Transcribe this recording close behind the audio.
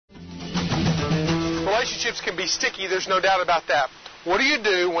relationships can be sticky, there's no doubt about that. What do you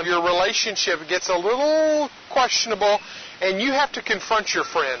do when your relationship gets a little questionable and you have to confront your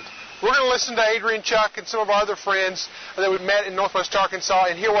friend? We're going to listen to Adrian Chuck and some of our other friends that we've met in Northwest Arkansas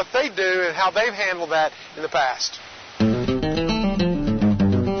and hear what they do and how they've handled that in the past.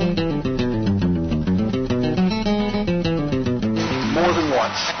 More than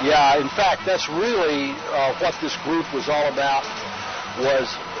once. Yeah, in fact, that's really what this group was all about, was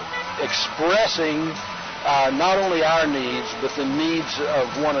expressing not only our needs, but the needs of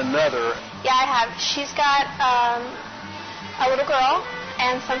one another. Yeah, I have. She's got a little girl,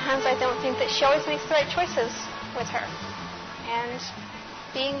 and sometimes I don't think that she always makes the right choices with her. And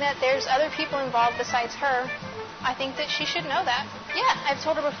being that there's other people involved besides her, I think that she should know that. Yeah, I've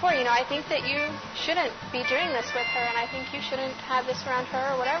told her before, I think that you shouldn't be doing this with her, and I think you shouldn't have this around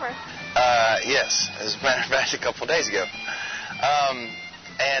her or whatever. Yes, as a matter of fact, a couple of days ago.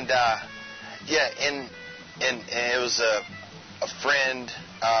 And it was a friend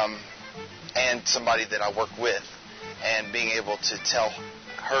and somebody that I work with, and being able to tell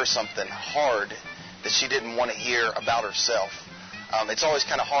her something hard that she didn't want to hear about herself. It's always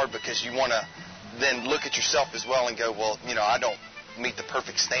kind of hard because you want to then look at yourself as well and go, well, I don't meet the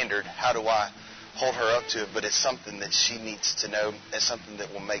perfect standard. How do I hold her up to it? But it's something that she needs to know. It's something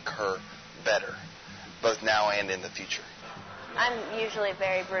that will make her better, both now and in the future. I'm usually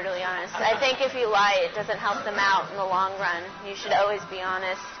very brutally honest. I think if you lie, it doesn't help them out in the long run. You should always be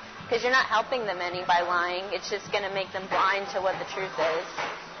honest, because you're not helping them any by lying. It's just going to make them blind to what the truth is.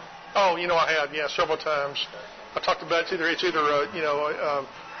 Oh, I have, several times. I talked about it's either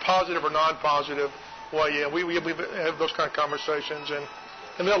positive or non-positive. Well, we have those kind of conversations, and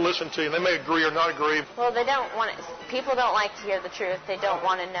they'll listen to you. They may agree or not agree. Well, people don't like to hear the truth. They don't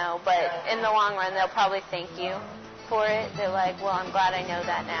want to know, but in the long run, they'll probably thank you for it. They're like, well, I'm glad I know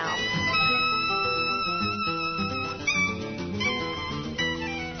that now.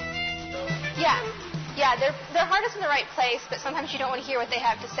 Yeah, their heart is in the right place, but sometimes you don't want to hear what they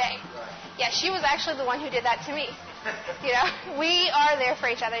have to say. Yeah, she was actually the one who did that to me. We are there for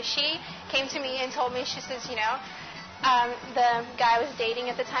each other. She came to me and told me, she says, the guy I was dating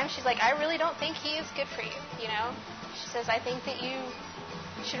at the time, she's like, I really don't think he is good for you, She says, I think that you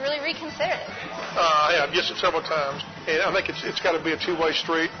should really reconsider it. Yeah, I've used it several times, and I think it's got to be a two-way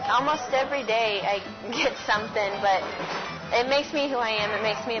street. Almost every day I get something, but it makes me who I am. It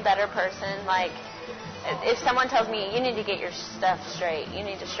makes me a better person. Like, if someone tells me, you need to get your stuff straight, you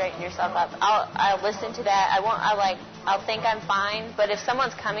need to straighten yourself up, I'll listen to that. I'll think I'm fine, but if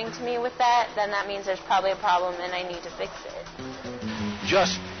someone's coming to me with that, then that means there's probably a problem and I need to fix it.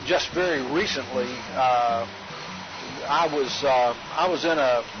 Just very recently, I was in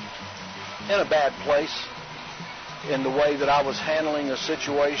a bad place in the way that I was handling a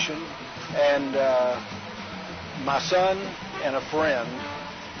situation, and my son and a friend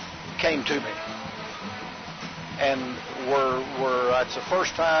came to me, and it's the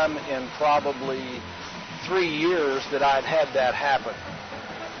first time in probably 3 years that I'd had that happen,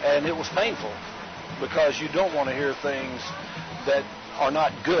 and it was painful because you don't want to hear things that are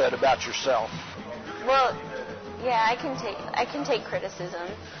not good about yourself. Well, yeah, I can take criticism.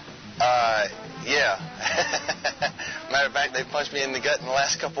 Yeah. Matter of fact, they punched me in the gut in the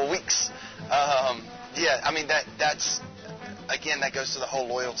last couple of weeks. Yeah, I mean, that's again, that goes to the whole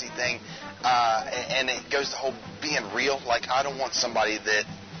loyalty thing, and it goes to the whole being real. Like, I don't want somebody that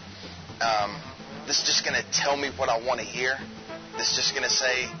that's just going to tell me what I want to hear. That's just going to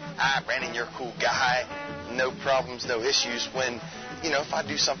say, Brandon, you're a cool guy, no problems, no issues. When, if I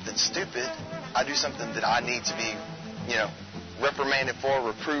do something stupid, I do something that I need to be, reprimanded for,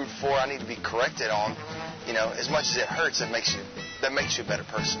 reproved for, I need to be corrected on. As much as it hurts, that makes you a better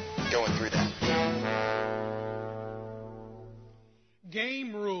person going through that.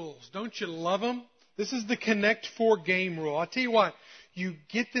 Game rules. Don't you love them? This is the Connect 4 game rule. I'll tell you what, you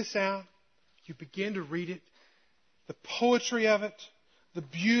get this out, you begin to read it, the poetry of it, the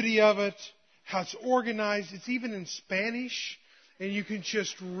beauty of it, how it's organized. It's even in Spanish, and you can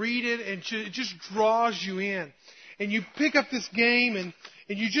just read it, and it just draws you in. And you pick up this game, and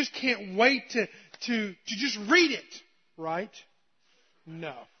you just can't wait to just read it, right?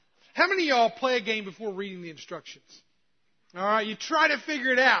 No. How many of y'all play a game before reading the instructions? All right, you try to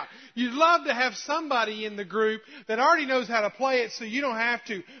figure it out. You'd love to have somebody in the group that already knows how to play it so you don't have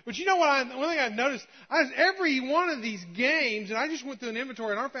to. But you know what? One thing I've noticed, every one of these games, and I just went through an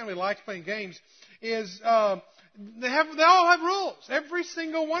inventory, and our family likes playing games, is they all have rules. Every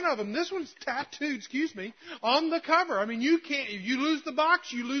single one of them. This one's tattooed, on the cover. I mean, you can't, if you lose the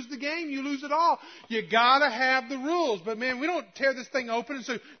box, you lose the game, you lose it all. You gotta have the rules. But man, we don't tear this thing open and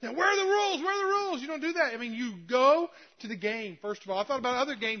say, now where are the rules? Where are the rules? You don't do that. I mean, you go to the game, first of all. I thought about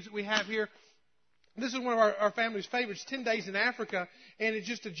other games that we have here. This is one of our family's favorites, 10 Days in Africa, and it's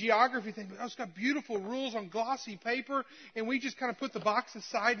just a geography thing. It's got beautiful rules on glossy paper, and we just kind of put the box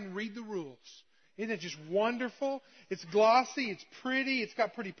aside and read the rules. Isn't it just wonderful? It's glossy, it's pretty, it's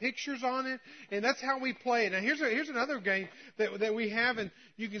got pretty pictures on it, and that's how we play it. Now, here's another game that we have, and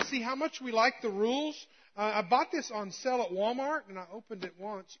you can see how much we like the rules. I bought this on sale at Walmart, and I opened it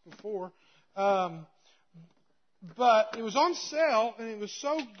once before. But it was on sale, and it was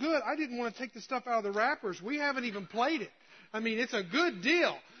so good, I didn't want to take the stuff out of the wrappers. We haven't even played it. I mean, it's a good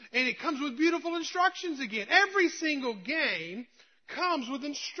deal. And it comes with beautiful instructions again. Every single game comes with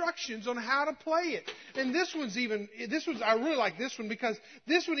instructions on how to play it. And I really like this one because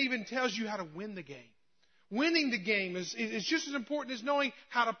this one even tells you how to win the game. Winning the game is just as important as knowing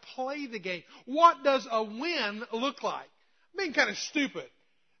how to play the game. What does a win look like? I'm being kind of stupid.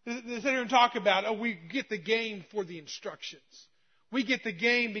 They sit here and talk about, we get the game for the instructions. We get the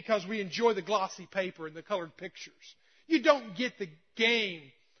game because we enjoy the glossy paper and the colored pictures. You don't get the game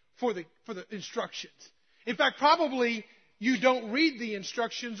for the instructions. In fact, probably you don't read the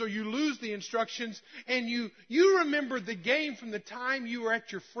instructions or you lose the instructions and you remember the game from the time you were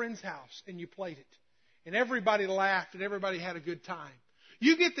at your friend's house and you played it. And everybody laughed and everybody had a good time.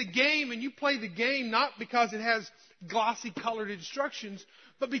 You get the game and you play the game not because it has glossy colored instructions,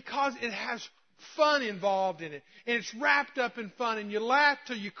 but because it has fun involved in it. And it's wrapped up in fun and you laughed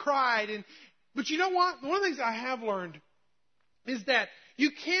till you cried. But you know what? One of the things I have learned is that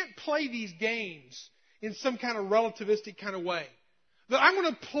you can't play these games in some kind of relativistic kind of way. That I'm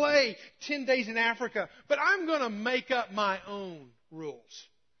going to play 10 Days in Africa, but I'm going to make up my own rules.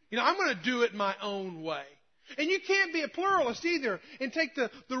 I'm going to do it my own way. And you can't be a pluralist either and take the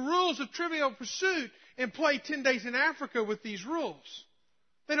rules of Trivial Pursuit and play 10 Days in Africa with these rules.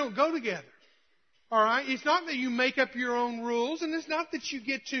 They don't go together. All right? It's not that you make up your own rules, and it's not that you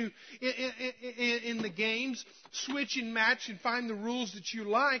get to, in the games, switch and match and find the rules that you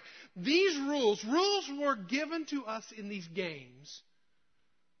like. These rules were given to us in these games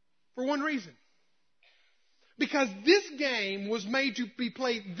for one reason. Because this game was made to be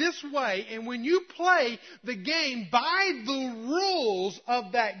played this way, and when you play the game by the rules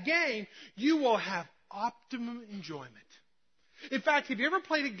of that game, you will have optimum enjoyment. In fact, have you ever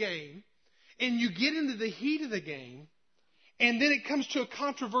played a game and you get into the heat of the game, and then it comes to a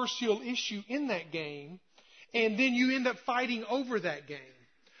controversial issue in that game, and then you end up fighting over that game?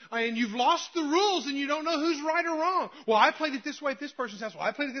 And you've lost the rules and you don't know who's right or wrong. Well, I played it this way at this person's house. Well,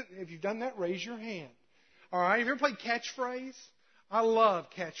 I played it this way. If you've done that, raise your hand. All right, have you ever played Catchphrase? I love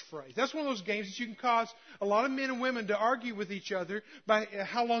Catchphrase. That's one of those games that you can cause a lot of men and women to argue with each other by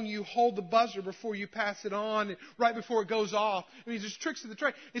how long you hold the buzzer before you pass it on, and right before it goes off. I mean, there's tricks of the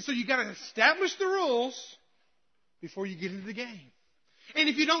trade. And so you've got to establish the rules before you get into the game. And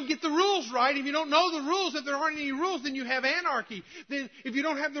if you don't get the rules right, if you don't know the rules, if there aren't any rules, then you have anarchy. Then if you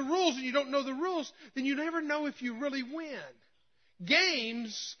don't have the rules and you don't know the rules, then you never know if you really win.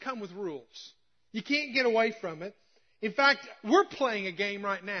 Games come with rules. You can't get away from it. In fact, we're playing a game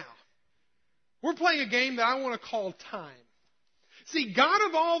right now. We're playing a game that I want to call time. See, God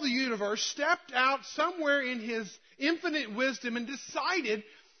of all the universe stepped out somewhere in His infinite wisdom and decided,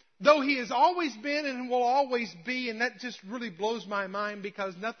 though He has always been and will always be, and that just really blows my mind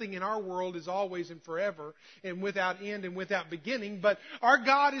because nothing in our world is always and forever and without end and without beginning, but our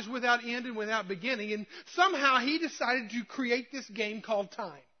God is without end and without beginning, and somehow He decided to create this game called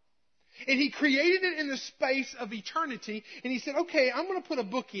time. And He created it in the space of eternity. And He said, okay, I'm going to put a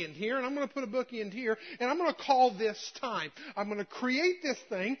bookend here, and I'm going to put a bookend here, and I'm going to call this time. I'm going to create this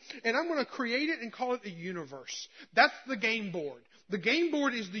thing, and I'm going to create it and call it a universe. That's the game board. The game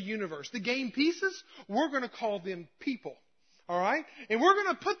board is the universe. The game pieces, we're going to call them people. All right? And we're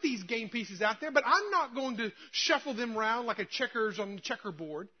going to put these game pieces out there, but I'm not going to shuffle them around like a checkers on the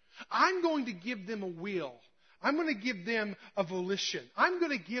checkerboard. I'm going to give them a will. I'm going to give them a volition. I'm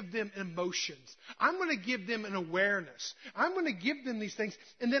going to give them emotions. I'm going to give them an awareness. I'm going to give them these things.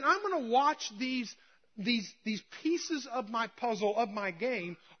 And then I'm going to watch these pieces of my puzzle, of my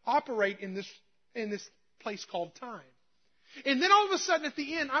game, operate in this place called time. And then all of a sudden at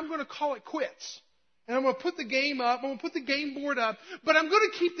the end, I'm going to call it quits. And I'm going to put the game up. I'm going to put the game board up. But I'm going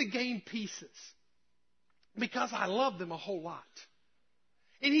to keep the game pieces because I love them a whole lot.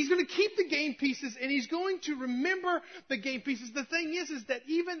 And he's going to keep the game pieces, and he's going to remember the game pieces. The thing is that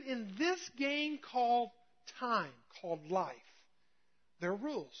even in this game called time, called life, there are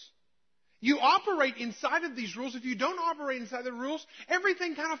rules. You operate inside of these rules. If you don't operate inside the rules,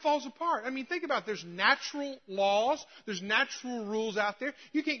 everything kind of falls apart. I mean, think about it. There's natural laws. There's natural rules out there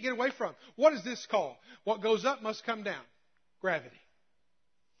you can't get away from. What is this called? What goes up must come down. Gravity.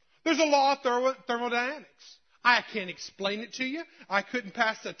 There's a law of thermodynamics. I can't explain it to you. I couldn't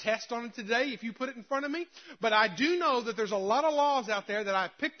pass a test on it today if you put it in front of me. But I do know that there's a lot of laws out there that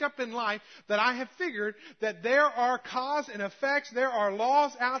I've picked up in life that I have figured that there are cause and effects. There are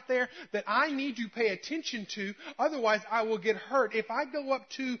laws out there that I need to pay attention to. Otherwise, I will get hurt. If I go up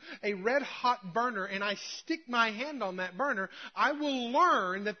to a red hot burner and I stick my hand on that burner, I will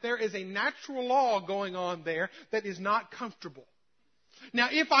learn that there is a natural law going on there that is not comfortable. Now,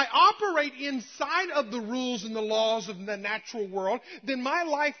 if I operate inside of the rules and the laws of the natural world, then my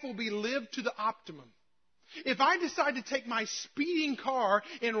life will be lived to the optimum. If I decide to take my speeding car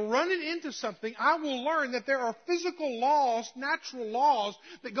and run it into something, I will learn that there are physical laws, natural laws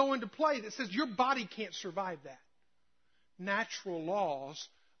that go into play that says your body can't survive that. Natural laws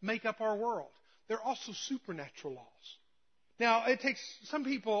make up our world. There are also supernatural laws. Now, it takes some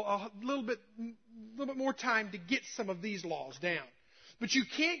people a little bit more time to get some of these laws down. But you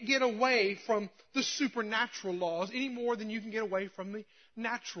can't get away from the supernatural laws any more than you can get away from the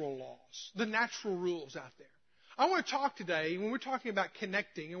natural laws, the natural rules out there. I want to talk today, when we're talking about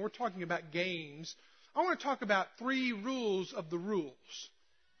connecting and we're talking about games, I want to talk about 3 rules of the rules.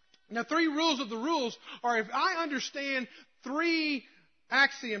 Now, 3 rules of the rules are if I understand 3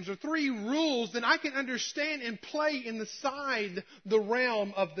 axioms or 3 rules, then I can understand and play inside the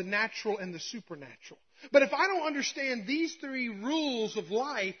realm of the natural and the supernatural. But if I don't understand these 3 rules of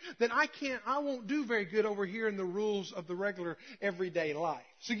life, then I won't do very good over here in the rules of the regular everyday life.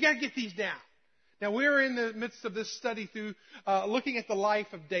 So you got to get these down. Now we're in the midst of this study through looking at the life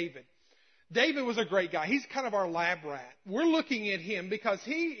of David. David was a great guy. He's kind of our lab rat. We're looking at him because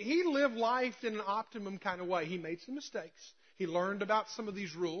he lived life in an optimum kind of way. He made some mistakes. He learned about some of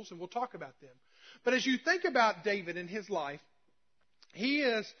these rules, and we'll talk about them. But as you think about David and his life, he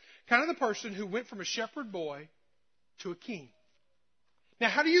is kind of the person who went from a shepherd boy to a king. Now,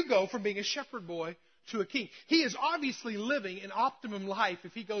 how do you go from being a shepherd boy to a king? He is obviously living an optimum life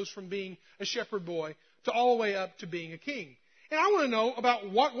if he goes from being a shepherd boy to all the way up to being a king. And I want to know about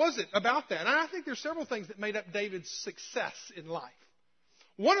what was it about that. And I think there's several things that made up David's success in life.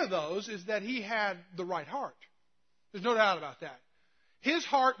 One of those is that he had the right heart. There's no doubt about that. His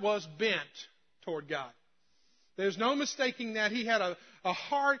heart was bent toward God. There's no mistaking that. He had a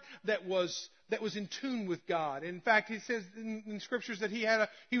heart that was in tune with God. In fact, he says in Scriptures that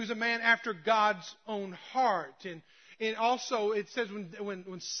he was a man after God's own heart. And also it says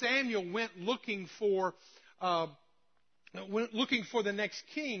when Samuel went looking for the next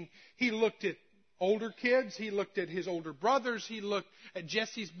king, he looked at older kids, he looked at his older brothers, he looked at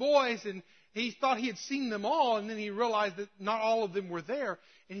Jesse's boys, and he thought he had seen them all, and then he realized that not all of them were there.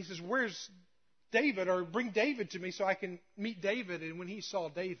 And he says, "Where's David?" Or "Bring David to me so I can meet David." And when he saw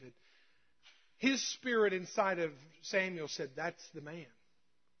David, his spirit inside of Samuel said, "That's the man."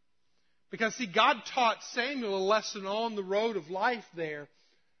 Because, see, God taught Samuel a lesson on the road of life there,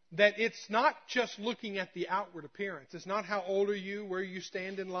 that it's not just looking at the outward appearance. It's not how old are you, where you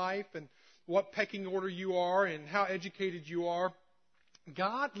stand in life, and what pecking order you are, and how educated you are.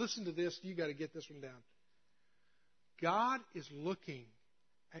 God, listen to this, you got to get this one down. God is looking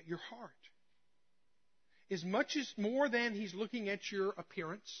at your heart. As much as more than He's looking at your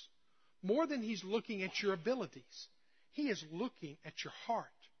appearance, more than He's looking at your abilities, He is looking at your heart.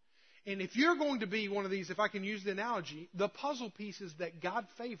 And if you're going to be one of these, if I can use the analogy, the puzzle pieces that God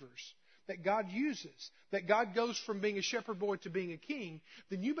favors, that God uses, that God goes from being a shepherd boy to being a king,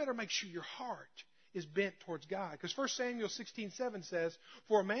 then you better make sure your heart is bent towards God. Because 1 Samuel 16:7 says,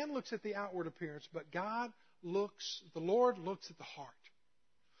 "For a man looks at the outward appearance, but the Lord looks at the heart."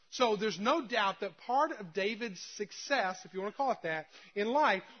 So there's no doubt that part of David's success, if you want to call it that, in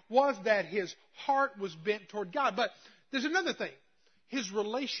life was that his heart was bent toward God. But there's another thing. His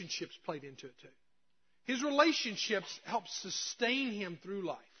relationships played into it too. His relationships helped sustain him through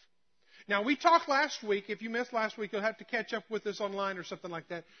life. Now, we talked last week. If you missed last week, you'll have to catch up with us online or something like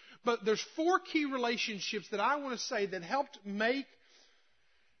that. But there's 4 key relationships that I want to say that helped make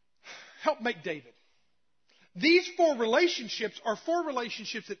David. These 4 relationships are 4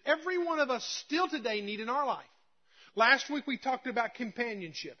 relationships that every one of us still today need in our life. Last week we talked about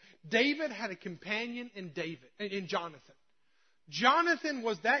companionship. David had a companion in Jonathan. Jonathan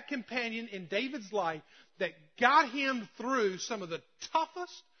was that companion in David's life that got him through some of the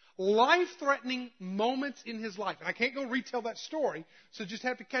toughest, life-threatening moments in his life. And I can't go retell that story, so just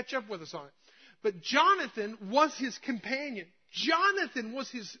have to catch up with us on it. But Jonathan was his companion. Jonathan was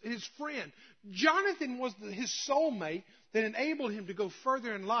his friend. Jonathan was his soulmate that enabled him to go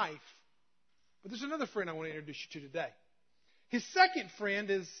further in life. But there's another friend I want to introduce you to today. His second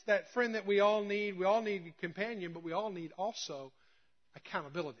friend is that friend that we all need. We all need a companion, but we all need also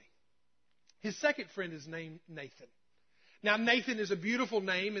accountability. His second friend is named Nathan. Now, Nathan is a beautiful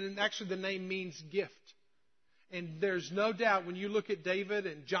name, and actually the name means gift. And there's no doubt when you look at David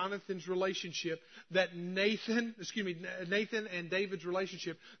and Jonathan's relationship that Nathan and David's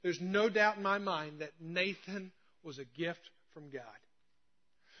relationship, there's no doubt in my mind that Nathan was a gift from God.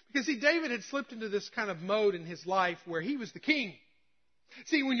 Because, see, David had slipped into this kind of mode in his life where he was the king.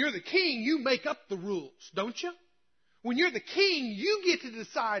 See, when you're the king, you make up the rules, don't you? When you're the king, you get to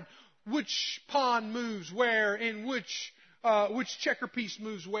decide which pawn moves where and which checker piece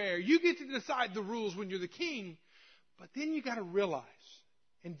moves where. You get to decide the rules when you're the king. But then you got to realize,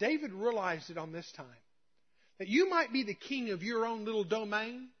 and David realized it on this time, that you might be the king of your own little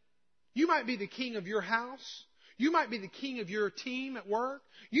domain. You might be the king of your house. You might be the king of your team at work.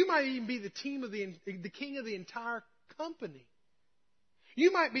 You might even be the king of the entire company.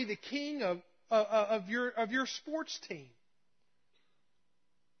 You might be the king of your sports team.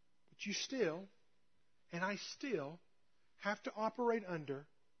 But you still, and I still, have to operate under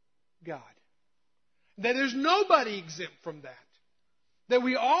God. That there's nobody exempt from that. That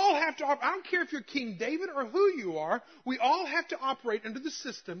we all have to operate. I don't care if you're King David or who you are. We all have to operate under the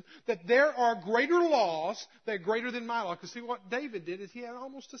system that there are greater laws that are greater than my law. Because see, what David did is he had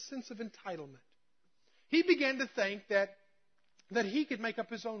almost a sense of entitlement. He began to think that he could make up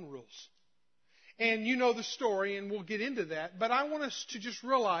his own rules. And you know the story, and we'll get into that. But I want us to just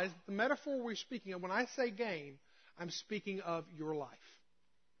realize the metaphor we're speaking of, when I say game, I'm speaking of your life.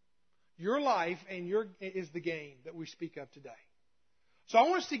 Your life is the game that we speak of today. So I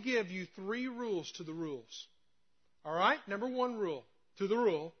want us to give you 3 rules to the rules. All right? Number 1 rule to the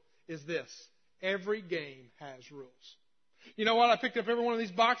rule is this. Every game has rules. You know what? I picked up every one of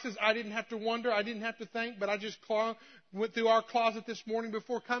these boxes. I didn't have to wonder. I didn't have to think. But I just went through our closet this morning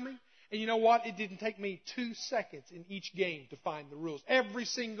before coming. And you know what? It didn't take me 2 seconds in each game to find the rules. Every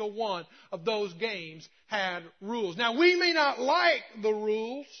single one of those games had rules. Now, we may not like the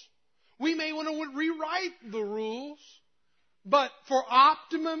rules. We may want to rewrite the rules. But for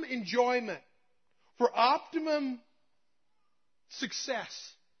optimum enjoyment, for optimum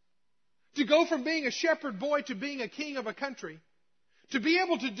success, to go from being a shepherd boy to being a king of a country, to be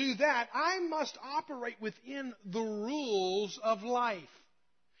able to do that, I must operate within the rules of life.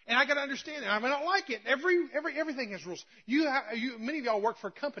 And I got to understand that. I may not like it. Everything has rules. Many of y'all work for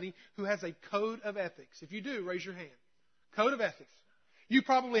a company who has a code of ethics. If you do, raise your hand. Code of ethics. You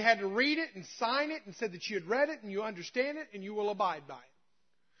probably had to read it and sign it and said that you had read it and you understand it and you will abide by it.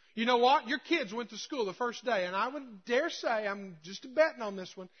 You know what? Your kids went to school the first day, and I would dare say, I'm just betting on this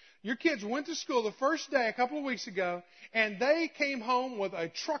one, your kids went to school the first day a couple of weeks ago, and they came home with a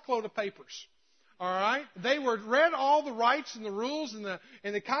truckload of papers. All right? They read all the rights and the rules and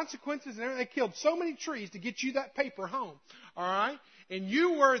the consequences and everything. They killed so many trees to get you that paper home. All right? And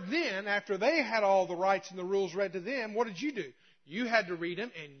you were then, after they had all the rights and the rules read to them, what did you do? You had to read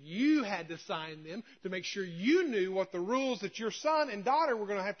them, and you had to sign them to make sure you knew what the rules that your son and daughter were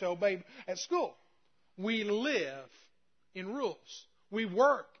going to have to obey at school. We live in rules. We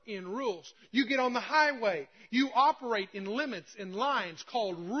work in rules. You get on the highway. You operate in limits and lines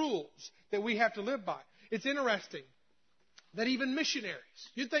called rules that we have to live by. It's interesting that even missionaries,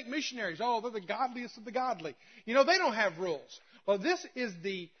 you'd think missionaries, they're the godliest of the godly. You know, they don't have rules. Well, this is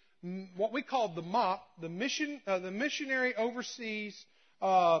what we call the MOP, the Missionary Overseas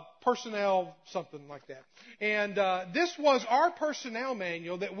Personnel, something like that. And this was our personnel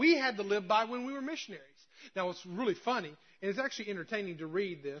manual that we had to live by when we were missionaries. Now, it's really funny, and it's actually entertaining to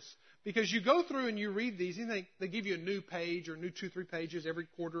read this, because you go through and you read these, and they give you a new page or new 2-3 pages every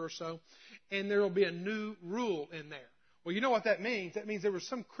quarter or so, and there will be a new rule in there. Well, you know what that means? That means there was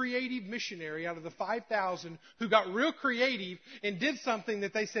some creative missionary out of the 5,000 who got real creative and did something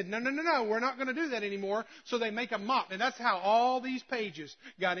that they said, no, we're not going to do that anymore. So they make a mop. And that's how all these pages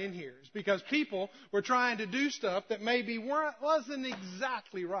got in here. It's because people were trying to do stuff that maybe wasn't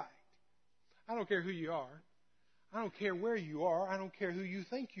exactly right. I don't care who you are. I don't care where you are. I don't care who you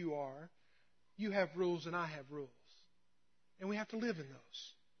think you are. You have rules and I have rules. And we have to live in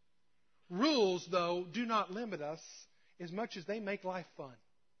those. Rules, though, do not limit us as much as they make life fun.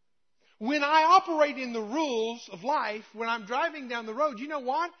 When I operate in the rules of life, when I'm driving down the road, you know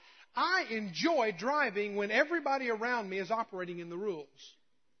what? I enjoy driving when everybody around me is operating in the rules.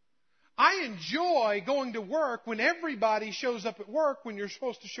 I enjoy going to work when everybody shows up at work, when you're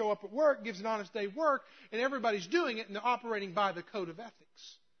supposed to show up at work, gives an honest day work, and everybody's doing it and they're operating by the code of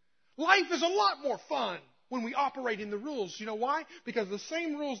ethics. Life is a lot more fun when we operate in the rules. You know why? Because the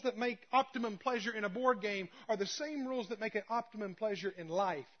same rules that make optimum pleasure in a board game are the same rules that make an optimum pleasure in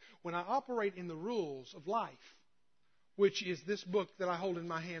life. When I operate in the rules of life, which is this book that I hold in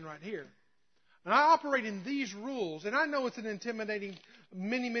my hand right here, and I operate in these rules, and I know it's an intimidating,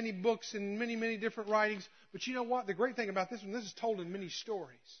 many books and many different writings, but you know what? The great thing about this one, this is told in many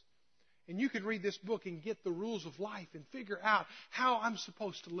stories. And you can read this book and get the rules of life and figure out how I'm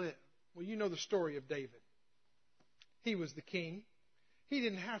supposed to live. Well, you know the story of David. He was the king. He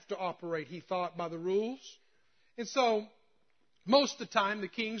didn't have to operate, he thought, by the rules. And so, most of the time, the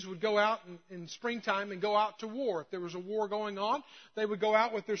kings would go out in springtime and go out to war. If there was a war going on, they would go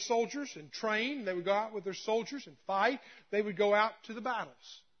out with their soldiers and train. They would go out with their soldiers and fight. They would go out to the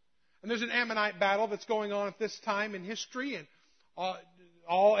battles. And there's an Ammonite battle that's going on at this time in history, and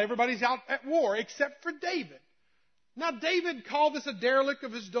everybody's out at war except for David. Now, David called this a derelict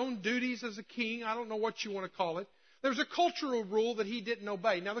of his own duties as a king. I don't know what you want to call it. There was a cultural rule that he didn't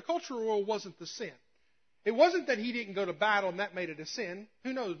obey. Now, the cultural rule wasn't the sin. It wasn't that he didn't go to battle and that made it a sin.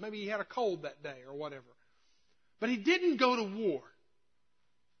 Who knows? Maybe he had a cold that day or whatever. But he didn't go to war.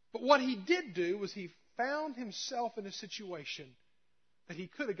 But what he did do was he found himself in a situation that he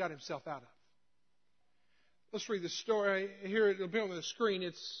could have got himself out of. Let's read the story. Here it'll be on the screen.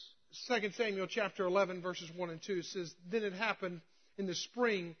 It's 2 Samuel chapter 11, verses 1 and 2. It says, "Then it happened in the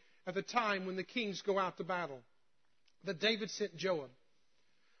spring at the time when the kings go out to battle, that David sent Joab.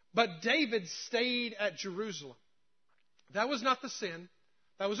 But David stayed at Jerusalem." That was not the sin.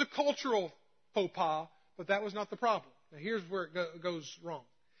 That was a cultural faux pas, but that was not the problem. Now here's where it goes wrong.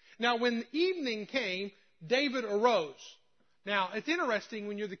 Now when evening came, David arose. Now it's interesting,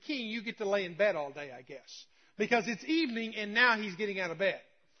 when you're the king, you get to lay in bed all day, I guess. Because it's evening and now he's getting out of bed.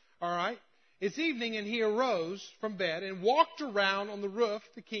 All right? It's evening and he arose from bed and walked around on the roof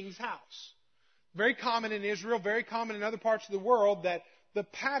of the king's house. Very common in Israel, very common in other parts of the world, that the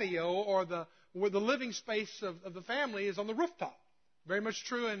patio or where the living space of the family is on the rooftop. Very much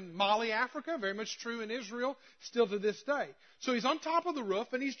true in Mali, Africa. Very much true in Israel, still to this day. So he's on top of the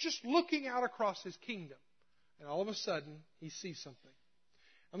roof and he's just looking out across his kingdom. And all of a sudden, he sees something.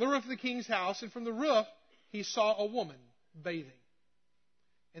 On the roof of the king's house, and from the roof, he saw a woman bathing.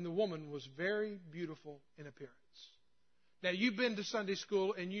 And the woman was very beautiful in appearance. Now, you've been to Sunday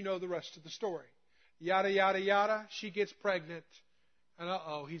school and you know the rest of the story. Yada, yada, yada. She gets pregnant.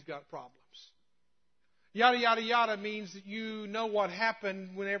 And he's got problems. Yada, yada, yada means that you know what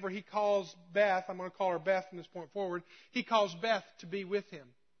happened whenever he calls Beth. I'm going to call her Beth from this point forward. He calls Beth to be with him.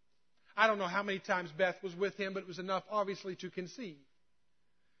 I don't know how many times Beth was with him, but it was enough, obviously, to conceive.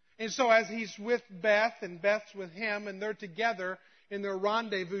 And so as he's with Beth and Beth's with him and they're together in their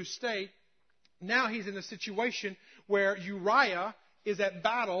rendezvous state, now he's in a situation where Uriah is at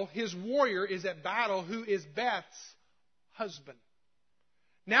battle. His warrior is at battle, who is Beth's husband.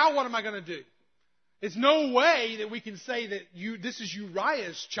 Now what am I going to do? It's no way that we can say that this is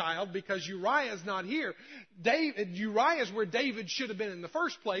Uriah's child, because Uriah's not here. Uriah's where David should have been in the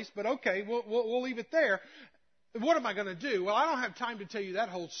first place, but okay, we'll leave it there. What am I going to do? Well, I don't have time to tell you that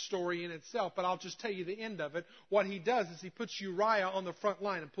whole story in itself, but I'll just tell you the end of it. What he does is he puts Uriah on the front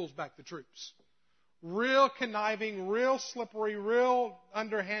line and pulls back the troops. Real conniving, real slippery, real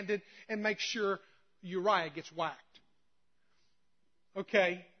underhanded, and makes sure Uriah gets whacked.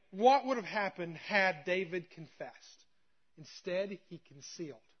 Okay, what would have happened had David confessed? Instead, he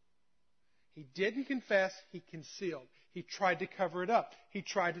concealed. He didn't confess, he concealed. He tried to cover it up. He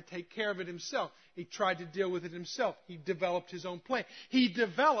tried to take care of it himself. He tried to deal with it himself. He developed his own plan. He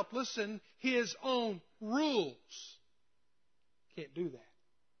developed, listen, his own rules. Can't do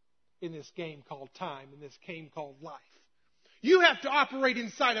that in this game called time, in this game called life. You have to operate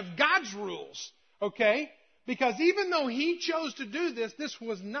inside of God's rules, okay? Because even though he chose to do this, this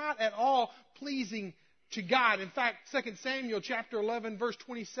was not at all pleasing to God. In fact, 2 Samuel chapter 11, verse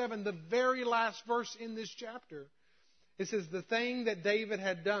 27, the very last verse in this chapter, it says, "The thing that David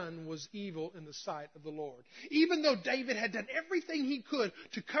had done was evil in the sight of the Lord." Even though David had done everything he could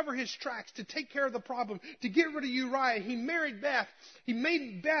to cover his tracks, to take care of the problem, to get rid of Uriah, he married Beth. He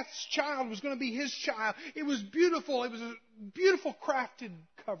made Beth's child was going to be his child. It was beautiful. It was a beautiful crafted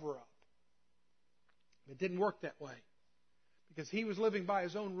cover-up. It didn't work that way. because he was living by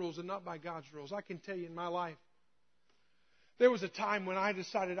his own rules and not by God's rules. I can tell you in my life, there was a time when I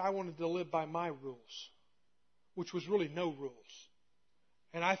decided I wanted to live by my rules, which was really no rules.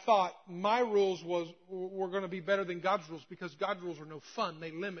 And I thought my rules were going to be better than God's rules because God's rules are no fun.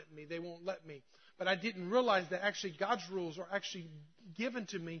 They limit me. They won't let me. But I didn't realize that actually God's rules are actually given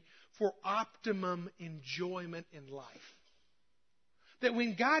to me for optimum enjoyment in life. That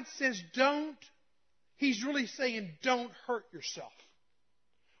when God says don't, He's really saying don't hurt yourself.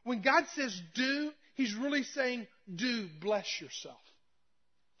 When God says do, He's really saying do bless yourself.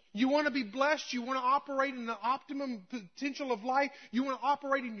 You want to be blessed? You want to operate in the optimum potential of life? You want to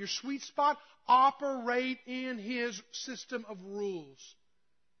operate in your sweet spot? Operate in His system of rules.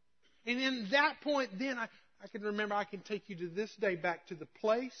 And in that point, then I can remember, I can take you to this day back to the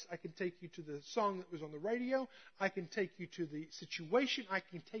place. I can take you to the song that was on the radio. I can take you to the situation. I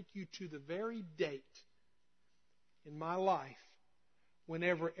can take you to the very date in my life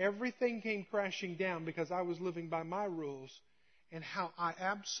whenever everything came crashing down because I was living by my rules, and how I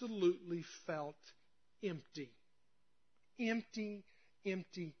absolutely felt empty. Empty,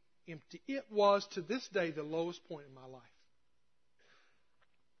 empty, empty. It was, to this day, the lowest point in my life.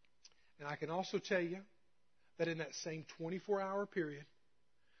 And I can also tell you that in that same 24-hour period,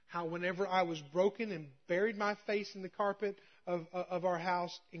 how whenever I was broken and buried my face in the carpet of our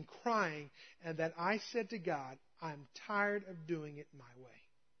house and crying, and that I said to God, I'm tired of doing it my way.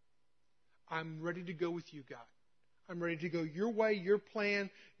 I'm ready to go with you, God. I'm ready to go your way, your plan,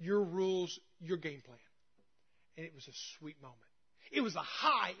 your rules, your game plan. And it was a sweet moment. It was a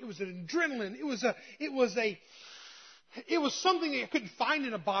high. It was an adrenaline. It was something that I couldn't find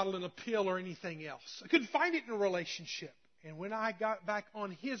in a bottle, in a pill, or anything else. I couldn't find it in a relationship. And when I got back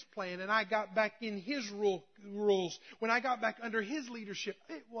on His plan and I got back in His rules, when I got back under His leadership,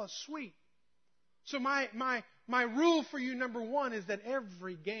 it was sweet. So my rule for you, number one, is that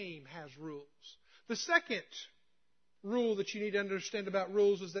every game has rules. The second rule that you need to understand about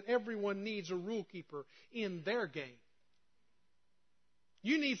rules is that everyone needs a rule keeper in their game.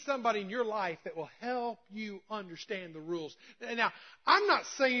 You need somebody in your life that will help you understand the rules. Now, I'm not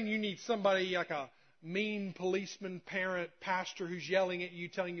saying you need somebody like a mean policeman, parent, pastor who's yelling at you,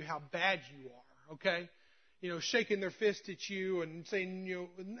 telling you how bad you are, okay? Shaking their fist at you and saying,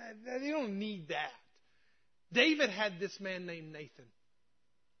 they don't need that. David had this man named Nathan.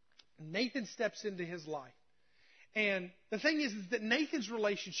 Nathan steps into his life. And the thing is that Nathan's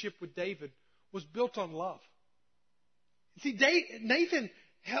relationship with David was built on love. See, Nathan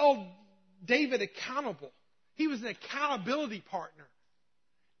held David accountable. He was an accountability partner.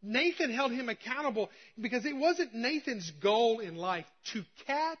 Nathan held him accountable because it wasn't Nathan's goal in life to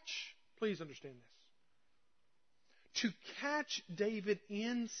catch, please understand this, to catch David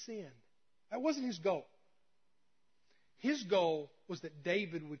in sin. That wasn't his goal. His goal was that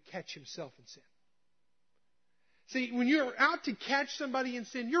David would catch himself in sin. See, when you're out to catch somebody in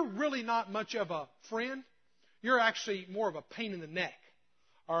sin, you're really not much of a friend. You're actually more of a pain in the neck.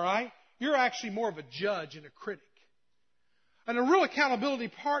 All right? You're actually more of a judge and a critic. And a real accountability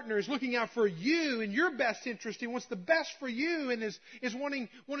partner is looking out for you and your best interest and wants the best for you and is wanting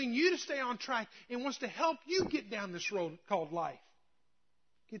you to stay on track and wants to help you get down this road called life.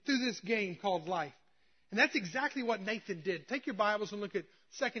 Get through this game called life. And that's exactly what Nathan did. Take your Bibles and look at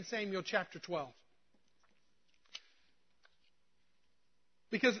 2 Samuel chapter 12.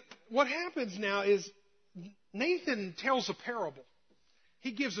 Because what happens now is Nathan tells a parable.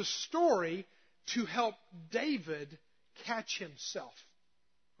 He gives a story to help David catch himself.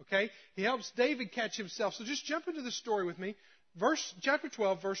 Okay? He helps David catch himself. So just jump into the story with me. Chapter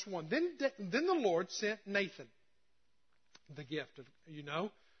 12, verse 1. Then the Lord sent Nathan, the gift of,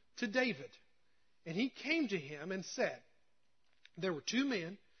 to David. And he came to him and said, there were two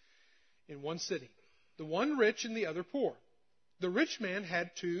men in one city, the one rich and the other poor. The rich man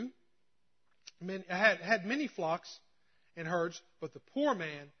had many flocks and herds, but the poor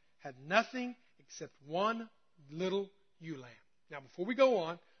man had nothing except one little ewe lamb. Now, before we go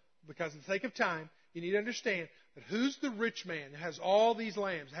on, because of the sake of time, you need to understand that who's the rich man that has all these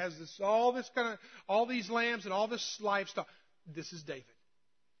lambs, all these lambs and all this livestock? This is David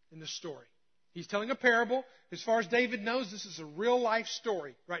in the story. He's telling a parable. As far as David knows, this is a real life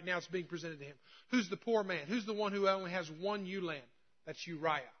story. Right now it's being presented to him. Who's the poor man? Who's the one who only has one ewe lamb? That's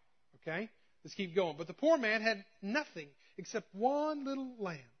Uriah. Okay? Let's keep going. But the poor man had nothing except one little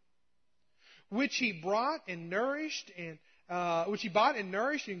lamb, which he bought and nourished and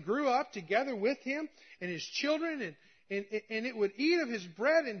grew up together with him and his children, and it would eat of his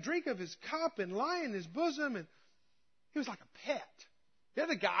bread and drink of his cup and lie in his bosom, and he was like a pet. The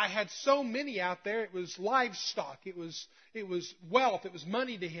other guy had so many out there, it was livestock, it was wealth, it was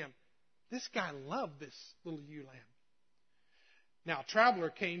money to him. This guy loved this little ewe lamb. Now, a traveler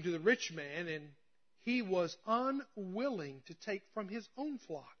came to the rich man, and he was unwilling to take from his own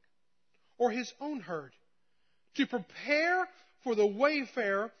flock or his own herd to prepare for the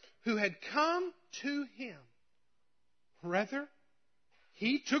wayfarer who had come to him. Rather,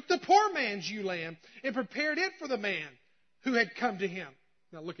 he took the poor man's ewe lamb and prepared it for the man who had come to him.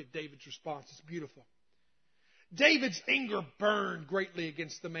 Now look at David's response. It's beautiful. David's anger burned greatly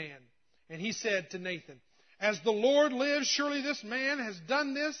against the man. And he said to Nathan, "As the Lord lives, surely this man has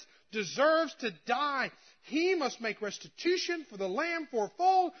done this, deserves to die. He must make restitution for the lamb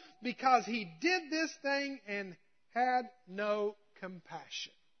fourfold, because he did this thing and had no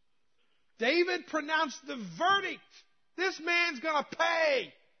compassion." David pronounced the verdict. This man's going to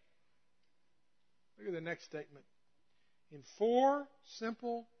pay. Look at the next statement. In 4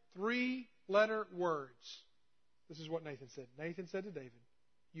 simple 3-letter words, this is what Nathan said. Nathan said to David,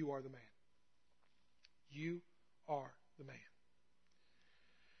 "You are the man. You are the man."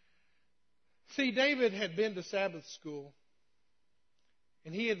 See, David had been to Sabbath school,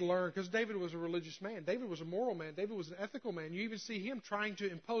 and he had learned, because David was a religious man. David was a moral man. David was an ethical man. You even see him trying to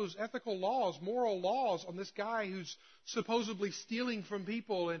impose ethical laws, moral laws on this guy who's supposedly stealing from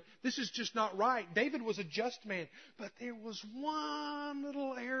people, and this is just not right. David was a just man. But there was one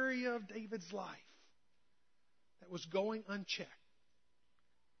little area of David's life that was going unchecked.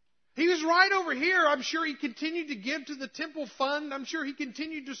 He was right over here. I'm sure he continued to give to the temple fund. I'm sure he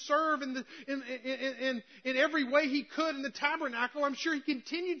continued to serve in every way he could in the tabernacle. I'm sure he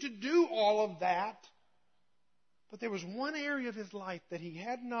continued to do all of that. But there was one area of his life that he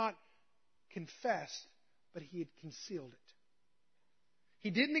had not confessed, but he had concealed it. He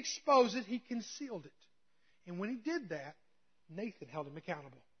didn't expose it, he concealed it. And when he did that, Nathan held him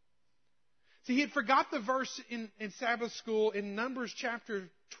accountable. See, he had forgot the verse in Sabbath school in Numbers chapter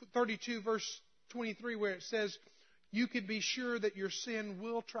 32, verse 23, where it says, "You can be sure that your sin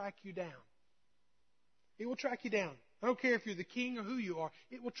will track you down." It will track you down. I don't care if you're the king or who you are.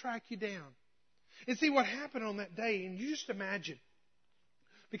 It will track you down. And see what happened on that day, and you just imagine.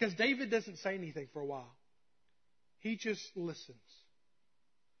 Because David doesn't say anything for a while. He just listens.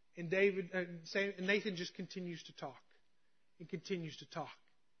 And Nathan just continues to talk. And continues to talk.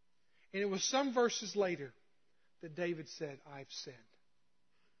 And it was some verses later that David said, "I've sinned."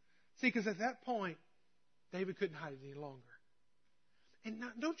 See, because at that point, David couldn't hide it any longer. And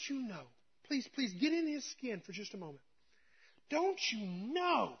now, don't you know, please get in his skin for just a moment. Don't you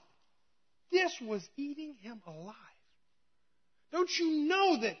know this was eating him alive? Don't you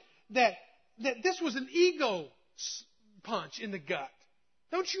know that this was an ego punch in the gut?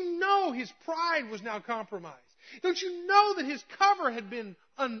 Don't you know his pride was now compromised? Don't you know that his cover had been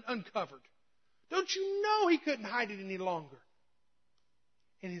uncovered? Don't you know he couldn't hide it any longer?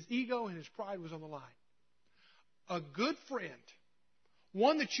 And his ego and his pride was on the line. A good friend,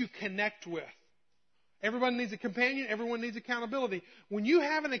 one that you connect with. Everybody needs a companion. Everyone needs accountability. When you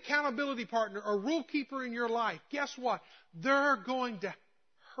have an accountability partner, a rule keeper in your life, guess what? They're going to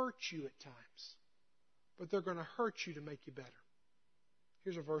hurt you at times. But they're going to hurt you to make you better.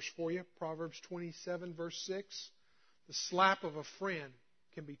 Here's a verse for you. Proverbs 27, verse 6. The slap of a friend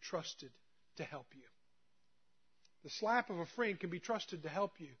can be trusted to help you. The slap of a friend can be trusted to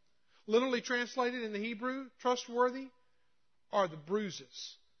help you. Literally translated in the Hebrew, trustworthy are the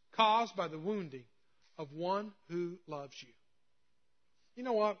bruises caused by the wounding of one who loves you. You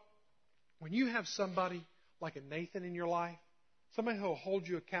know what? When you have somebody like a Nathan in your life, somebody who will hold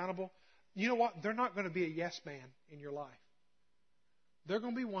you accountable, you know what? They're not going to be a yes man in your life. They're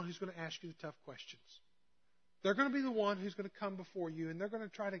going to be one who's going to ask you the tough questions. They're going to be the one who's going to come before you, and they're going to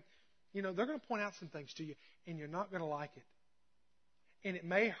try to, they're going to point out some things to you, and you're not going to like it. And it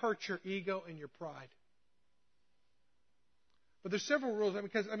may hurt your ego and your pride. But there's several rules,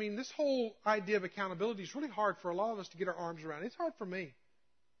 because, this whole idea of accountability is really hard for a lot of us to get our arms around. It's hard for me.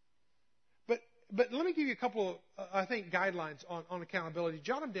 But let me give you a couple of, guidelines on accountability.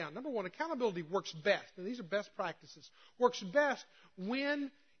 Jot them down. Number one, accountability works best, and these are best practices, works best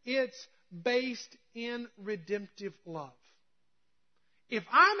when it's based in redemptive love. If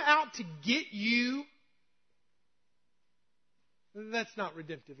I'm out to get you, that's not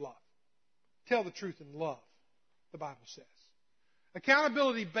redemptive love. Tell the truth in love, the Bible says.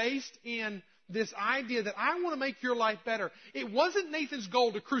 Accountability based in this idea that I want to make your life better. It wasn't Nathan's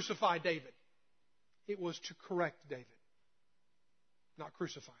goal to crucify David. It was to correct David, not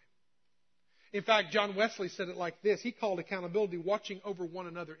crucify him. In fact, John Wesley said it like this. He called accountability watching over one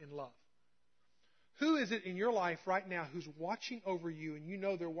another in love. Who is it in your life right now who's watching over you and you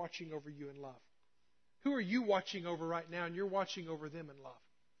know they're watching over you in love? Who are you watching over right now and you're watching over them in love?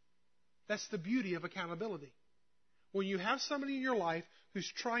 That's the beauty of accountability. When you have somebody in your life who's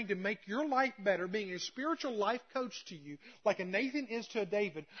trying to make your life better, being a spiritual life coach to you, like a Nathan is to a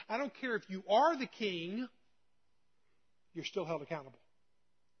David, I don't care if you are the king, you're still held accountable.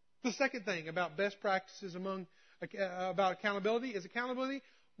 The second thing about best practices about accountability is accountability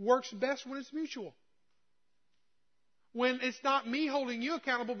works best when it's mutual. When it's not me holding you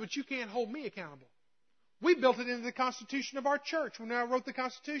accountable, but you can't hold me accountable. We built it into the Constitution of our church when I wrote the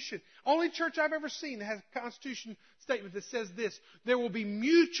Constitution. Only church I've ever seen that has a Constitution statement that says this: there will be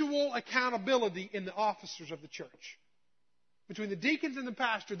mutual accountability in the officers of the church. Between the deacons and the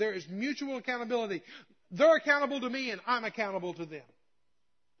pastor, there is mutual accountability. They're accountable to me and I'm accountable to them.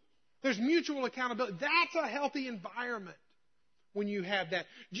 There's mutual accountability. That's a healthy environment when you have that.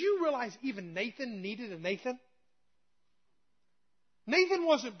 Do you realize even Nathan needed a Nathan? Nathan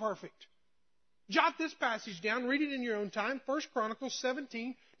wasn't perfect. Jot this passage down, read it in your own time, 1 Chronicles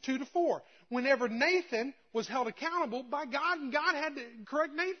 17, 2-4. Whenever Nathan was held accountable by God, and God had to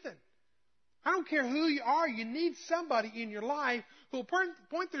correct Nathan. I don't care who you are, you need somebody in your life who will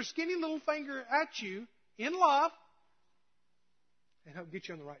point their skinny little finger at you in love and help get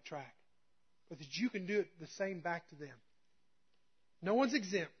you on the right track. But that you can do it the same back to them. No one's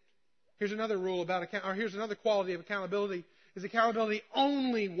exempt. Here's another rule about here's another quality of accountability. Is accountability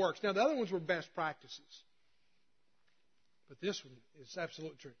only works. Now, the other ones were best practices. But this one is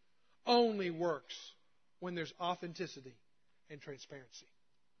absolutely true. Only works when there's authenticity and transparency.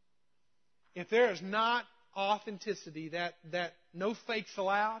 If there is not authenticity, that no fakes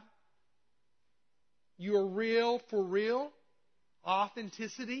allowed, you're real for real,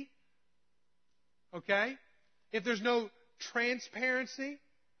 authenticity, okay? If there's no transparency,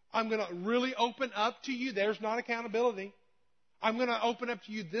 I'm going to really open up to you, there's not accountability. I'm going to open up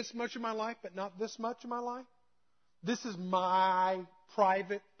to you this much of my life, but not this much of my life. This is my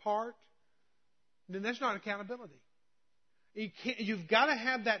private part. Then that's not accountability. You've got to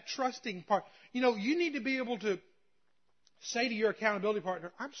have that trusting part. You know, you need to be able to say to your accountability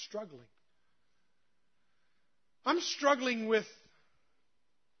partner, I'm struggling. I'm struggling with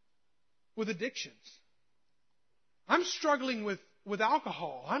addictions. I'm struggling with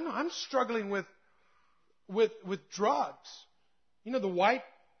alcohol. I'm struggling with drugs. You know, the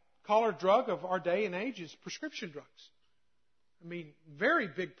white-collar drug of our day and age is prescription drugs. I mean, very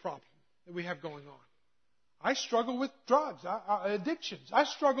big problem that we have going on. I struggle with drugs, addictions. I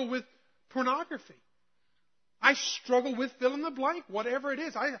struggle with pornography. I struggle with fill in the blank, whatever it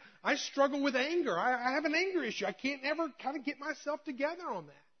is. I struggle with anger. I have an anger issue. I can't ever kind of get myself together on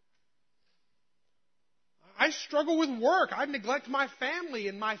that. I struggle with work. I neglect my family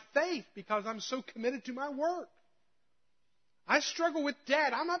and my faith because I'm so committed to my work. I struggle with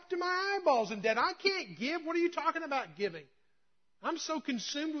debt. I'm up to my eyeballs in debt. I can't give. What are you talking about giving? I'm so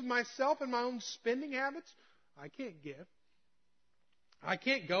consumed with myself and my own spending habits. I can't give. I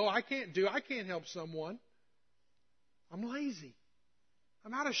can't go. I can't do. I can't help someone. I'm lazy.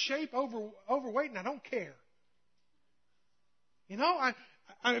 I'm out of shape, overweight, and I don't care. You know,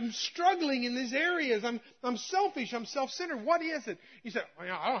 I'm struggling in these areas. I'm selfish. I'm self-centered. What is it? You say,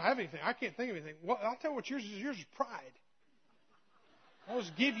 well, I don't have anything. I can't think of anything. Well, I'll tell you what yours is. Yours is pride. I'll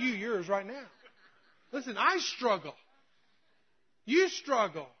just give you yours right now. Listen, I struggle. You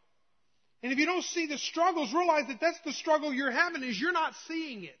struggle. And if you don't see the struggles, realize that that's the struggle you're having is you're not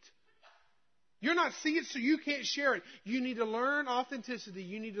seeing it. You're not seeing it, so you can't share it. You need to learn authenticity.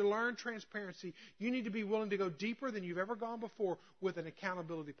 You need to learn transparency. You need to be willing to go deeper than you've ever gone before with an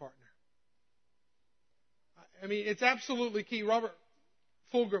accountability partner. I mean, it's absolutely key. Robert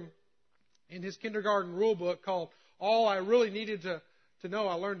Fulghum, in his kindergarten rule book called All I Really Needed to Know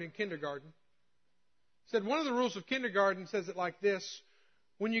I Learned in Kindergarten, said one of the rules of kindergarten says it like this: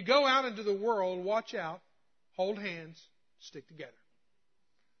 when you go out into the world, watch out, hold hands, stick together.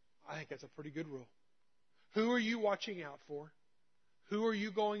 I think that's a pretty good rule. Who are you watching out for? Who are you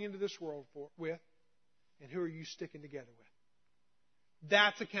going into this world with? And who are you sticking together with?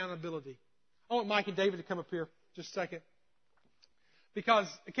 That's accountability. I want Mike and David to come up here just a second. Because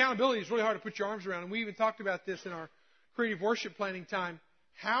accountability is really hard to put your arms around. And we even talked about this in our creative worship planning time.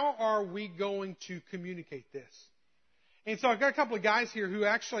 How are we going to communicate this? And so I've got a couple of guys here who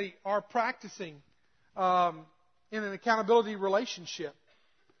actually are practicing in an accountability relationship.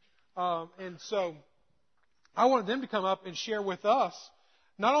 And so I wanted them to come up and share with us,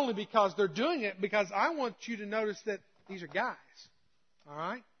 not only because they're doing it, because I want you to notice that these are guys. All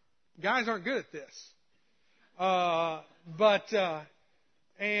right? Guys aren't good at this.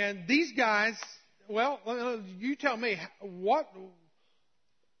 And these guys well, you tell me,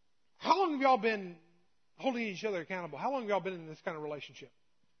 how long have y'all been holding each other accountable? How long have y'all been in this kind of relationship?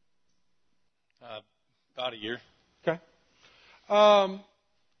 About a year. Okay.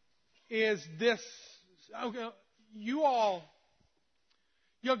 Is this, okay, you all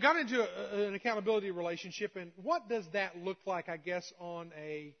got into an accountability relationship, and what does that look like, I guess, on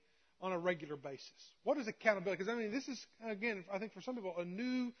a regular basis? What is accountability? Because, I mean, this is, again, I think for some people, a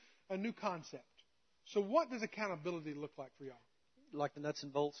new concept. So what does accountability look like for y'all? Like the nuts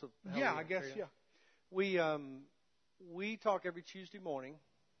and bolts of how Yeah, I guess, yeah. We talk every Tuesday morning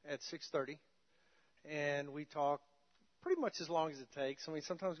at 6:30, and we talk pretty much as long as it takes. I mean,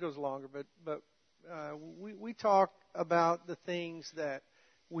 sometimes it goes longer, but we talk about the things that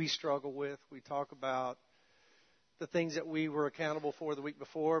we struggle with. We talk about the things that we were accountable for the week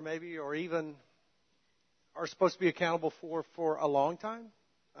before, maybe, or even are supposed to be accountable for a long time.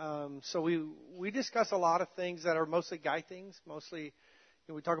 So we discuss a lot of things that are mostly guy things. Mostly,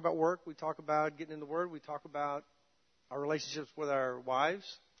 we talk about work. We talk about getting in the Word. We talk about our relationships with our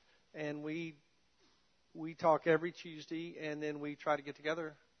wives, and we talk every Tuesday, and then we try to get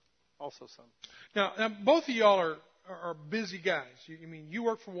together also some. Now both of y'all are busy guys. You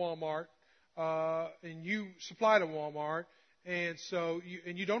work for Walmart, and you supply to Walmart, and so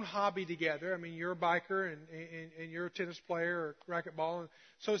you don't hobby together. I mean, you're a biker and you're a tennis player or racquetball, and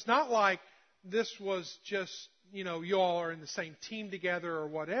so it's not like this was just you all are in the same team together or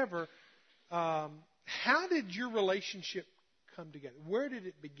whatever. How did your relationship come together? Where did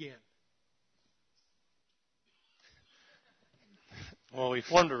it begin? Well, we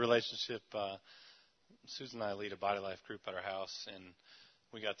formed a relationship. Susan and I lead a Body Life group at our house, and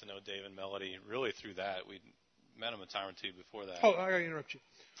we got to know Dave and Melody really through that. We met them a time or two before that. Oh, I got to interrupt you.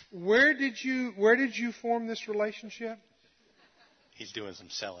 Where did you form this relationship? He's doing some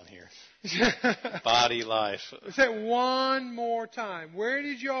selling here. Body Life. Say it one more time. Where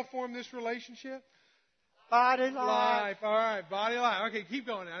did you all form this relationship? Body Life. All right, Body Life. Okay, keep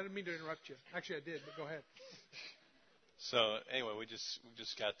going. I didn't mean to interrupt you. Actually, I did, but go ahead. So anyway, we just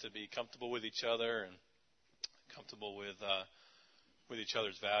got to be comfortable with each other and comfortable with each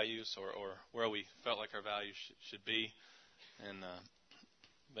other's values or where we felt like our values should be. And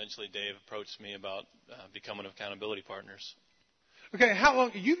eventually, Dave approached me about becoming accountability partners. Okay, how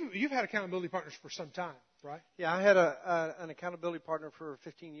long you've had accountability partners for some time, right? Yeah, I had an accountability partner for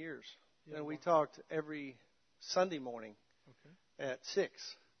 15 years, and we talked every Sunday morning at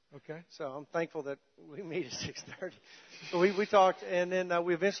 6. Okay. So I'm thankful that we meet at 6:30. So we talked, and then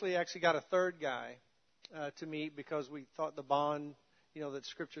we eventually actually got a third guy to meet because we thought the bond, that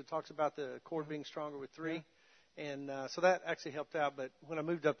Scripture talks about the cord being stronger with three, and so that actually helped out. But when I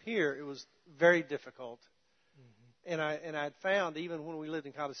moved up here, it was very difficult. And I'd found even when we lived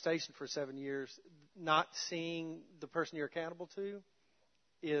in College Station for 7 years, not seeing the person you're accountable to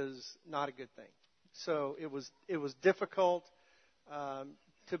is not a good thing. So it was difficult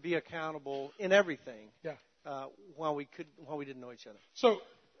to be accountable in everything. Yeah. While we didn't know each other. So,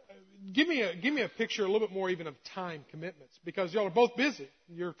 give me a picture, a little bit more even of time commitments, because y'all are both busy.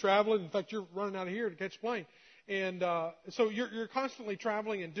 You're traveling. In fact, you're running out of here to catch a plane, and so you're constantly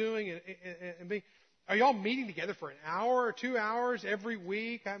traveling and doing and being. Are y'all meeting together for an hour or 2 hours every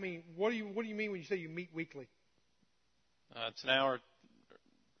week? I mean, what do you mean when you say you meet weekly? It's an hour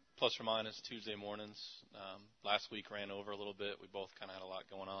plus or minus Tuesday mornings. Last week ran over a little bit. We both kind of had a lot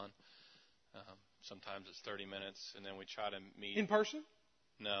going on. Sometimes it's 30 minutes, and then we try to meet. In person?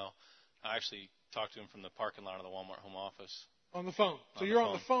 No. I actually talked to him from the parking lot of the Walmart home office. On the phone. So you're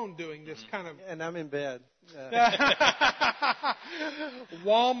on the phone doing this kind of. And I'm in bed.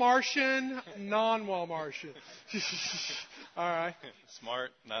 Walmartian, non-Walmartian. All right.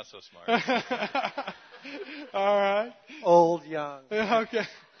 Smart, not so smart. All right. Old, young. Okay.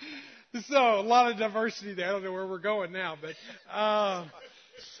 So a lot of diversity there. I don't know where we're going now, but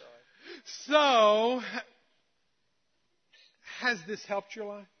so has this helped your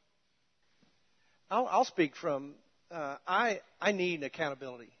life? I'll speak from. I need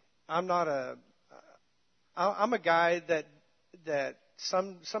accountability. I'm a guy that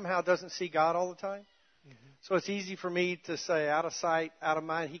somehow doesn't see God all the time. Mm-hmm. So it's easy for me to say out of sight, out of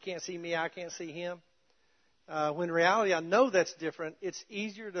mind. He can't see me. I can't see him. When in reality, I know that's different. It's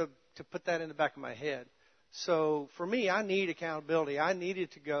easier to put that in the back of my head. So for me, I need accountability. I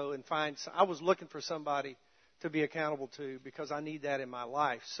needed to go and I was looking for somebody to be accountable to because I need that in my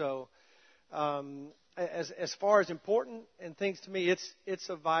life. So, as far as important and things to me, it's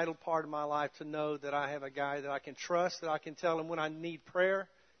a vital part of my life to know that I have a guy that I can trust, that I can tell him when I need prayer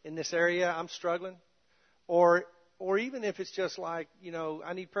in this area, I'm struggling, or or even if it's just like,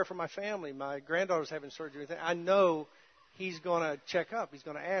 I need prayer for my family. My granddaughter's having surgery. I know he's going to check up. He's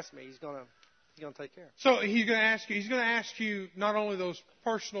going to ask me. He's going to take care. So he's going to ask you. He's going to ask you not only those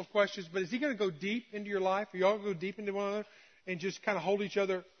personal questions, but is he going to go deep into your life? Are you all going to go deep into one another and just kind of hold each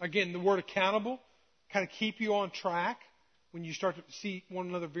other? Again, the word accountable, kind of keep you on track when you start to see one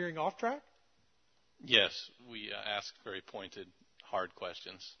another veering off track. Yes, we ask very pointed, hard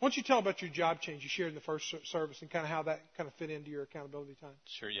questions. Why don't you tell about your job change you shared in the first service and kind of how that kind of fit into your accountability time?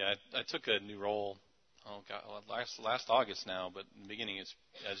 Sure. Yeah, I took a new role. Last August now, but in the beginning, it's,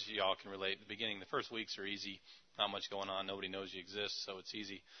 as you all can relate, the first weeks are easy, not much going on, nobody knows you exist, so it's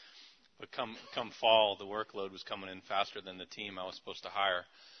easy. But come fall, the workload was coming in faster than the team I was supposed to hire,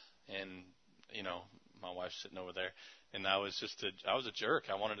 and my wife's sitting over there, and I was a jerk.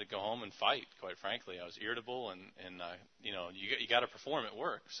 I wanted to go home and fight, quite frankly. I was irritable, and you got to perform at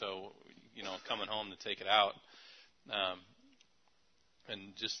work, so coming home to take it out,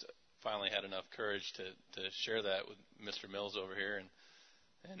 and just finally had enough courage to share that with Mr. Mills over here,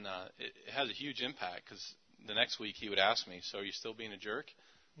 and it has a huge impact because the next week he would ask me, "So are you still being a jerk?"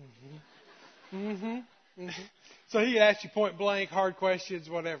 So he asked you point blank, hard questions,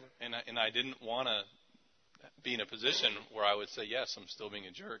 whatever. And I didn't want to be in a position where I would say, "Yes, I'm still being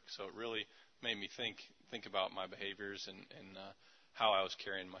a jerk." So it really made me think about my behaviors and how I was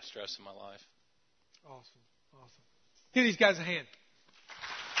carrying my stress in my life. Awesome. Give these guys a hand.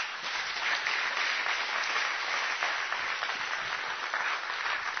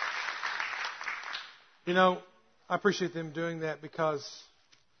 I appreciate them doing that because,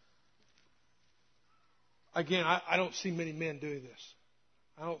 again, I don't see many men doing this.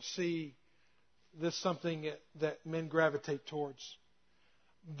 I don't see this something that men gravitate towards.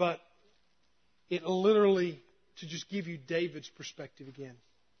 But it literally, to just give you David's perspective again,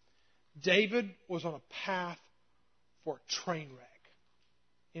 David was on a path for a train wreck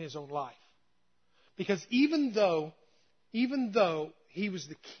in his own life. Because even though he was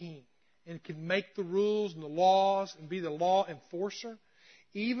the king, and could make the rules and the laws and be the law enforcer,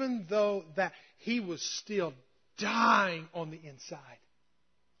 even though that he was still dying on the inside.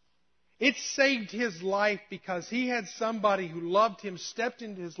 It saved his life because he had somebody who loved him, stepped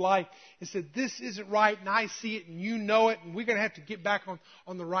into his life and said, "This isn't right, and I see it, and you know it, and we're going to have to get back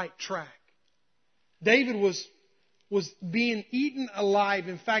on the right track." David was being eaten alive.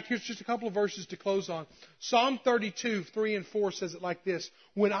 In fact, here's just a couple of verses to close on. Psalm 32, 3 and 4 says it like this: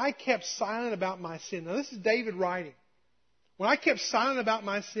 "When I kept silent about my sin," now this is David writing, "when I kept silent about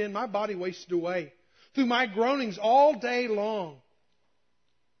my sin, my body wasted away through my groanings all day long.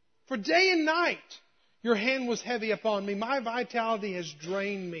 For day and night your hand was heavy upon me. My vitality has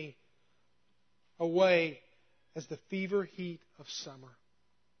drained me away as the fever heat of summer."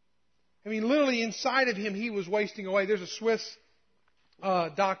 I mean, literally inside of him, he was wasting away. There's a Swiss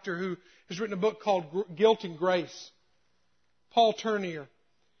doctor who has written a book called Guilt and Grace, Paul Tournier.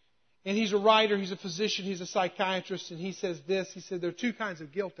 And he's a writer, he's a physician, he's a psychiatrist, and he says this. He said there are two kinds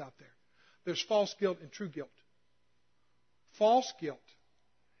of guilt out there. There's false guilt and true guilt. False guilt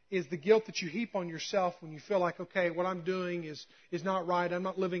is the guilt that you heap on yourself when you feel like, okay, what I'm doing is not right. I'm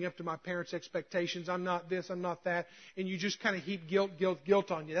not living up to my parents' expectations. I'm not this, I'm not that. And you just kind of heap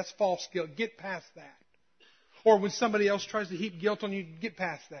guilt on you. That's false guilt. Get past that. Or when somebody else tries to heap guilt on you, get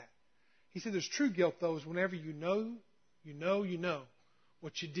past that. He said there's true guilt, though, is whenever you know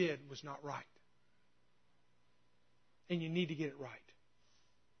what you did was not right. And you need to get it right.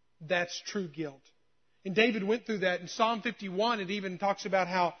 That's true guilt. And David went through that. In Psalm 51, it even talks about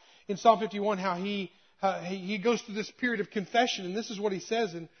how, in Psalm 51, how he goes through this period of confession. And this is what he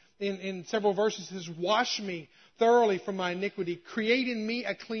says in several verses. He says, "Wash me thoroughly from my iniquity. Create in me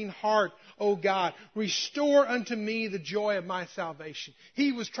a clean heart, O God. Restore unto me the joy of my salvation."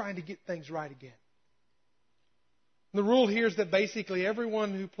 He was trying to get things right again. And the rule here is that basically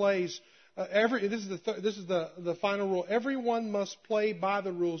everyone who plays, this is the final rule. Everyone must play by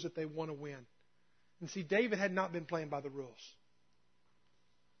the rules if they want to win. And see, David had not been playing by the rules.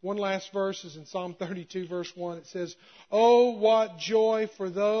 One last verse is in Psalm 32, verse 1. It says, "Oh, what joy for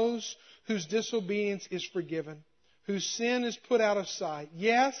those whose disobedience is forgiven, whose sin is put out of sight.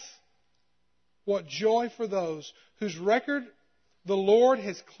 Yes, what joy for those whose record the Lord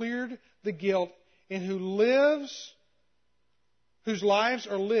has cleared the guilt and whose lives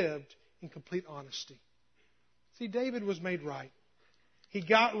are lived in complete honesty." See, David was made right. He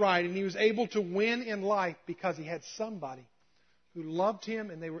got right, and he was able to win in life because he had somebody who loved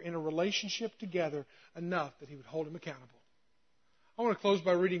him, and they were in a relationship together enough that he would hold him accountable. I want to close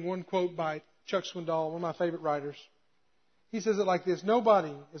by reading one quote by Chuck Swindoll, one of my favorite writers. He says it like this: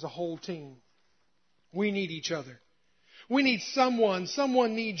 "Nobody is a whole team. We need each other. We need someone.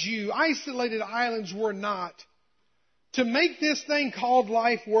 Someone needs you. Isolated islands we're not. To make this thing called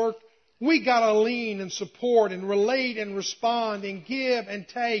life work, we got to lean and support and relate and respond and give and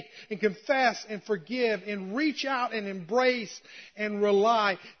take and confess and forgive and reach out and embrace and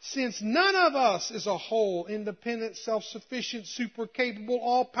rely. Since none of us is a whole, independent, self-sufficient, super capable,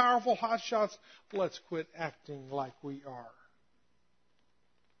 all-powerful hotshots, let's quit acting like we are.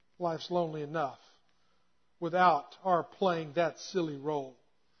 Life's lonely enough without our playing that silly role.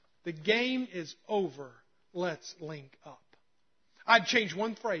 The game is over. Let's link up. I'd change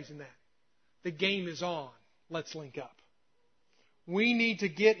one phrase in that. The game is on. Let's link up. We need to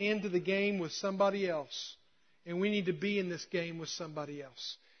get into the game with somebody else. And we need to be in this game with somebody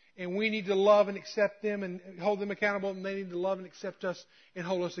else. And we need to love and accept them and hold them accountable. And they need to love and accept us and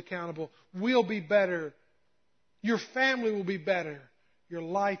hold us accountable. We'll be better. Your family will be better. Your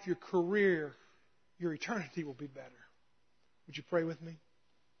life, your career, your eternity will be better. Would you pray with me?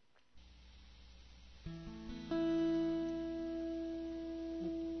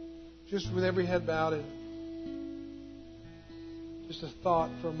 Just with every head bowed and just a thought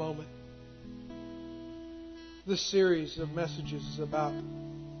for a moment. This series of messages is about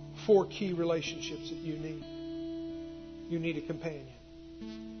 4 key relationships that you need. You need a companion.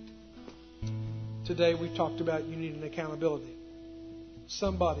 Today we've talked about you need an accountability.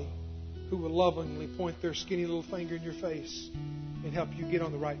 Somebody who will lovingly point their skinny little finger in your face and help you get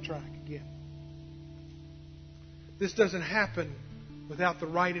on the right track again. This doesn't happen without the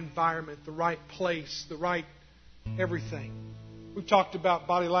right environment, the right place, the right everything. We've talked about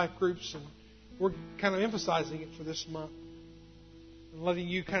body life groups, and we're kind of emphasizing it for this month. And letting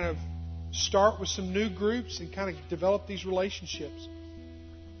you kind of start with some new groups and kind of develop these relationships.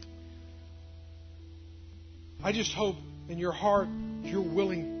 I just hope in your heart you're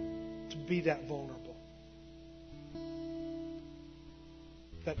willing to be that vulnerable,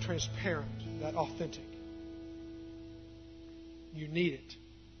 that transparent, that authentic. You need it.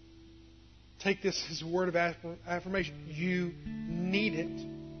 Take this as a word of affirmation. You need it.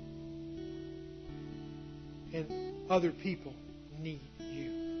 And other people need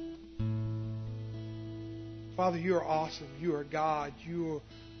you. Father, you are awesome. You are God. Your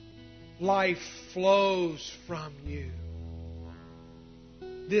life flows from you.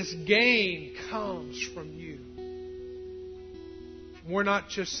 This game comes from you. We're not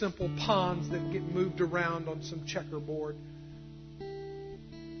just simple pawns that get moved around on some checkerboard.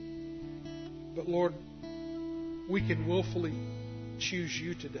 But Lord, we can willfully choose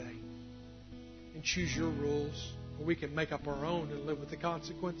you today and choose your rules, or we can make up our own and live with the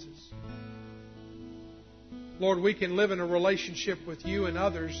consequences. Lord, we can live in a relationship with you and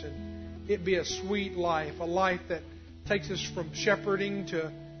others and it be a sweet life, a life that takes us from shepherding to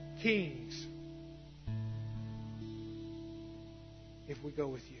kings if we go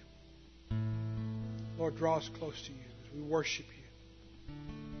with you. Lord, draw us close to you as we worship you.